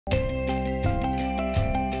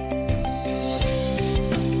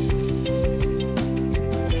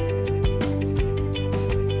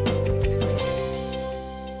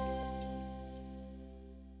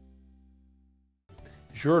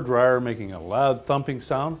Is your dryer making a loud thumping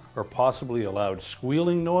sound or possibly a loud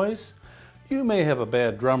squealing noise? You may have a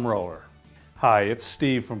bad drum roller. Hi, it's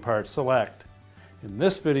Steve from Parts Select. In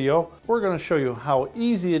this video, we're going to show you how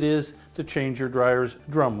easy it is to change your dryer's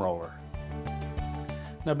drum roller.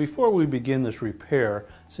 Now before we begin this repair,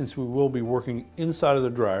 since we will be working inside of the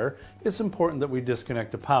dryer, it's important that we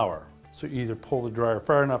disconnect the power. So either pull the dryer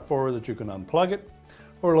far enough forward that you can unplug it,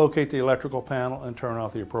 or locate the electrical panel and turn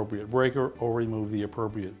off the appropriate breaker or remove the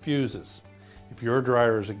appropriate fuses. If your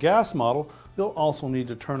dryer is a gas model, you'll also need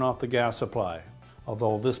to turn off the gas supply.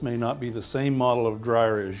 Although this may not be the same model of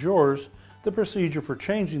dryer as yours, the procedure for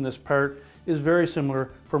changing this part is very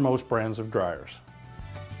similar for most brands of dryers.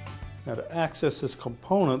 Now to access this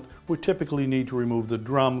component, we typically need to remove the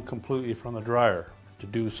drum completely from the dryer. To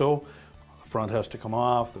do so, the front has to come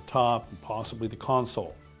off, the top, and possibly the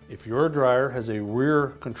console. If your dryer has a rear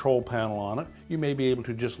control panel on it, you may be able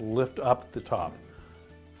to just lift up the top.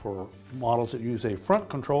 For models that use a front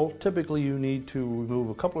control, typically you need to remove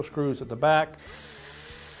a couple of screws at the back.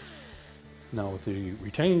 Now with the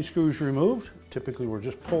retaining screws removed, typically we'll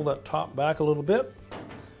just pull that top back a little bit.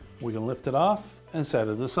 We can lift it off and set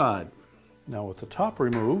it aside. Now with the top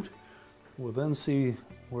removed, we'll then see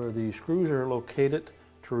where the screws are located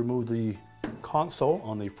to remove the console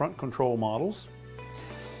on the front control models.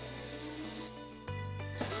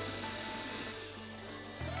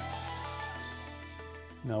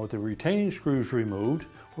 Now with the retaining screws removed,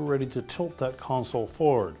 we're ready to tilt that console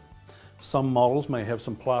forward. Some models may have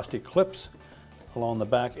some plastic clips along the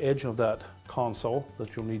back edge of that console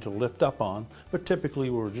that you'll need to lift up on, but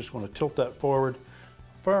typically we're just going to tilt that forward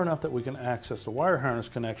far enough that we can access the wire harness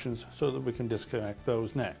connections so that we can disconnect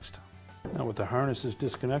those next. Now with the harnesses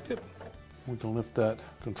disconnected, we can lift that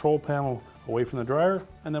control panel away from the dryer,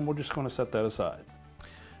 and then we're just going to set that aside.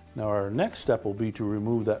 Now our next step will be to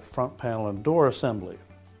remove that front panel and door assembly.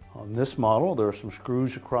 On this model, there are some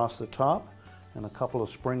screws across the top and a couple of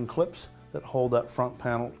spring clips that hold that front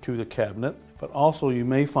panel to the cabinet. But also you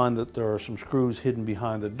may find that there are some screws hidden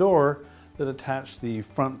behind the door that attach the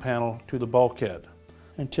front panel to the bulkhead.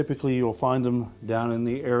 And typically you'll find them down in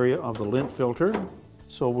the area of the lint filter,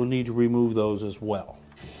 so we'll need to remove those as well.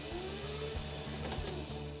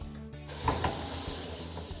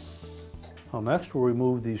 Now next we'll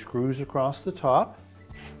remove these screws across the top.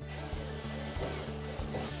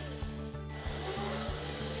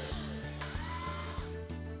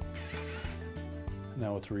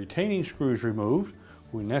 Now with the retaining screws removed,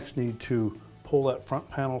 we next need to pull that front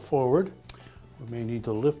panel forward. We may need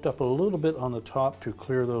to lift up a little bit on the top to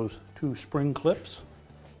clear those two spring clips.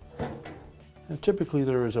 And typically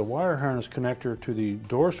there is a wire harness connector to the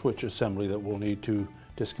door switch assembly that we'll need to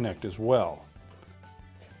disconnect as well.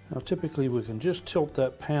 Now typically we can just tilt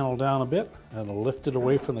that panel down a bit and lift it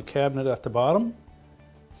away from the cabinet at the bottom,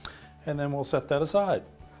 and then we'll set that aside.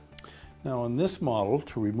 Now in this model,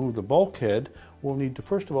 to remove the bulkhead, we'll need to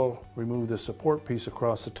first of all remove the support piece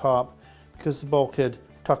across the top because the bulkhead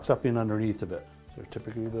tucks up in underneath of it. So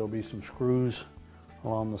typically there'll be some screws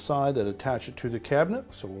along the side that attach it to the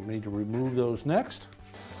cabinet, so we'll need to remove those next.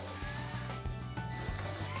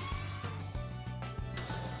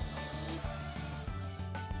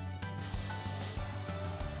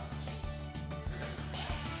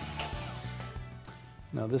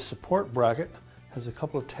 Now this support bracket has a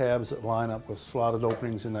couple of tabs that line up with slotted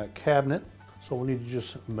openings in that cabinet, so we'll need to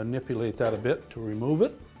just manipulate that a bit to remove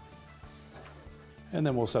it, and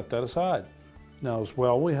then we'll set that aside. Now as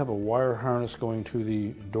well, we have a wire harness going to the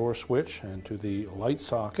door switch and to the light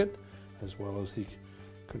socket as well as the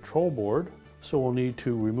control board, so we'll need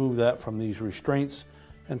to remove that from these restraints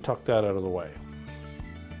and tuck that out of the way.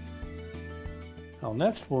 Now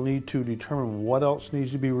next we'll need to determine what else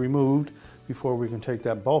needs to be removed before we can take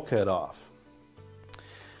that bulkhead off.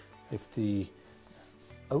 If the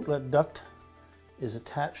outlet duct is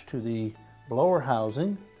attached to the blower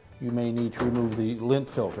housing, you may need to remove the lint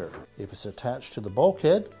filter. If it's attached to the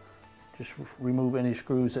bulkhead, just remove any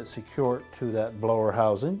screws that secure it to that blower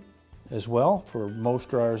housing. As well, for most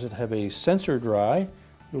dryers that have a sensor dry,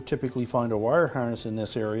 you'll typically find a wire harness in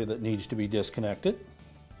this area that needs to be disconnected.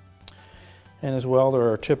 And as well, there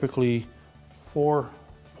are typically 4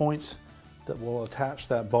 points that will attach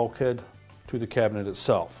that bulkhead to the cabinet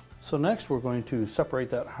itself. So next we're going to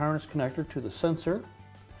separate that harness connector to the sensor.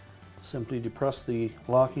 Simply depress the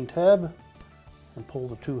locking tab and pull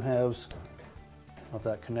the two halves of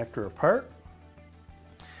that connector apart.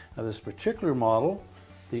 Now this particular model,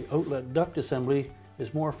 the outlet duct assembly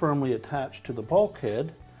is more firmly attached to the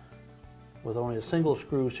bulkhead with only a single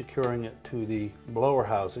screw securing it to the blower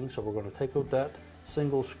housing. So we're going to take out that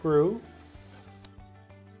single screw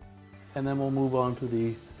and then we'll move on to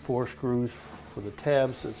the 4 screws for the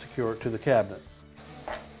tabs that secure it to the cabinet.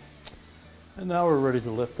 And now we're ready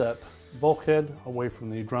to lift that bulkhead away from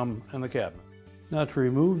the drum and the cabinet. Now to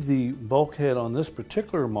remove the bulkhead on this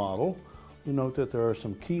particular model, we note that there are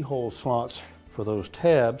some keyhole slots for those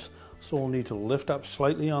tabs, so we'll need to lift up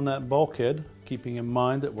slightly on that bulkhead, keeping in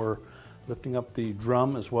mind that we're lifting up the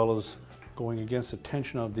drum as well as going against the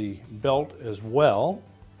tension of the belt as well.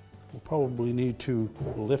 We'll probably need to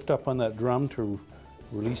lift up on that drum to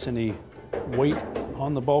release any weight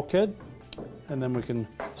on the bulkhead, and then we can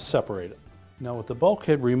separate it. Now with the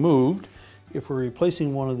bulkhead removed, if we're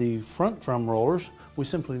replacing one of the front drum rollers, we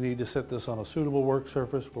simply need to set this on a suitable work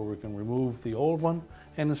surface where we can remove the old one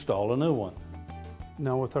and install a new one.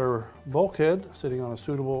 Now with our bulkhead sitting on a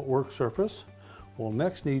suitable work surface, we'll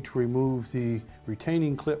next need to remove the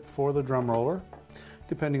retaining clip for the drum roller.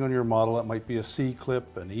 Depending on your model, it might be a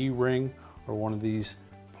C-clip, an E-ring, or one of these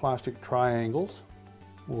plastic triangles.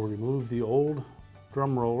 We'll remove the old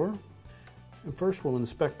drum roller. And first we'll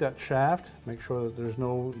inspect that shaft, make sure that there's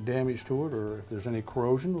no damage to it, or if there's any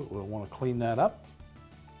corrosion, we'll want to clean that up.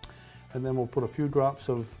 And then we'll put a few drops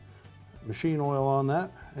of machine oil on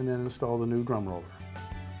that and then install the new drum roller.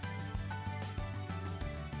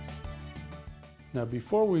 Now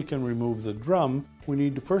before we can remove the drum, we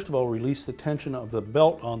need to first of all release the tension of the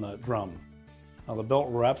belt on that drum. Now the belt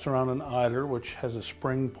wraps around an idler which has a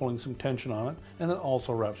spring pulling some tension on it, and it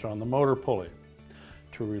also wraps around the motor pulley.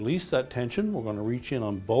 To release that tension, we're going to reach in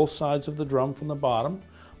on both sides of the drum from the bottom,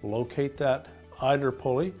 locate that idler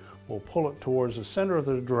pulley, we'll pull it towards the center of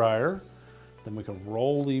the dryer, then we can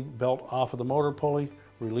roll the belt off of the motor pulley,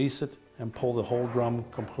 release it, and pull the whole drum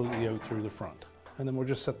completely out through the front. And then we'll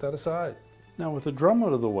just set that aside. Now with the drum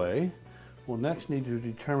out of the way, we'll next need to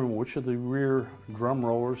determine which of the rear drum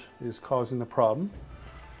rollers is causing the problem.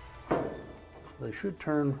 They should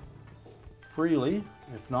turn freely.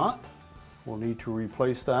 If not, we'll need to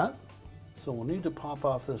replace that. So we'll need to pop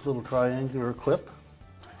off this little triangular clip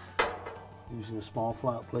using a small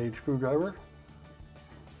flat blade screwdriver.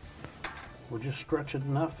 We'll just stretch it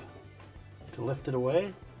enough to lift it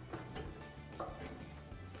away.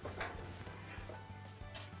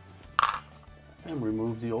 And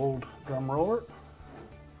remove the old drum roller.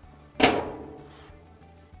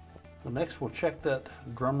 Next we'll check that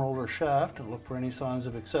drum roller shaft and look for any signs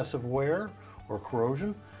of excessive wear or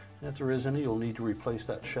corrosion. And if there is any, you'll need to replace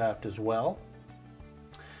that shaft as well.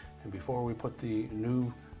 And before we put the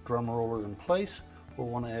new drum roller in place, we'll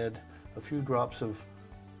want to add a few drops of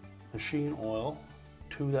machine oil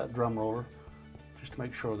to that drum roller just to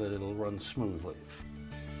make sure that it'll run smoothly.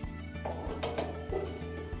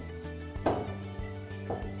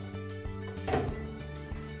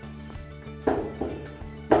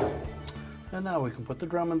 And now we can put the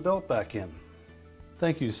drum and belt back in.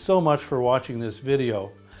 Thank you so much for watching this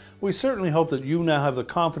video. We certainly hope that you now have the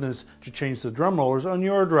confidence to change the drum rollers on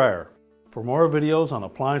your dryer. For more videos on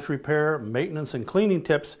appliance repair, maintenance, and cleaning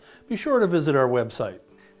tips, be sure to visit our website.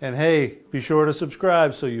 And hey, be sure to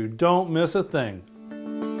subscribe so you don't miss a thing.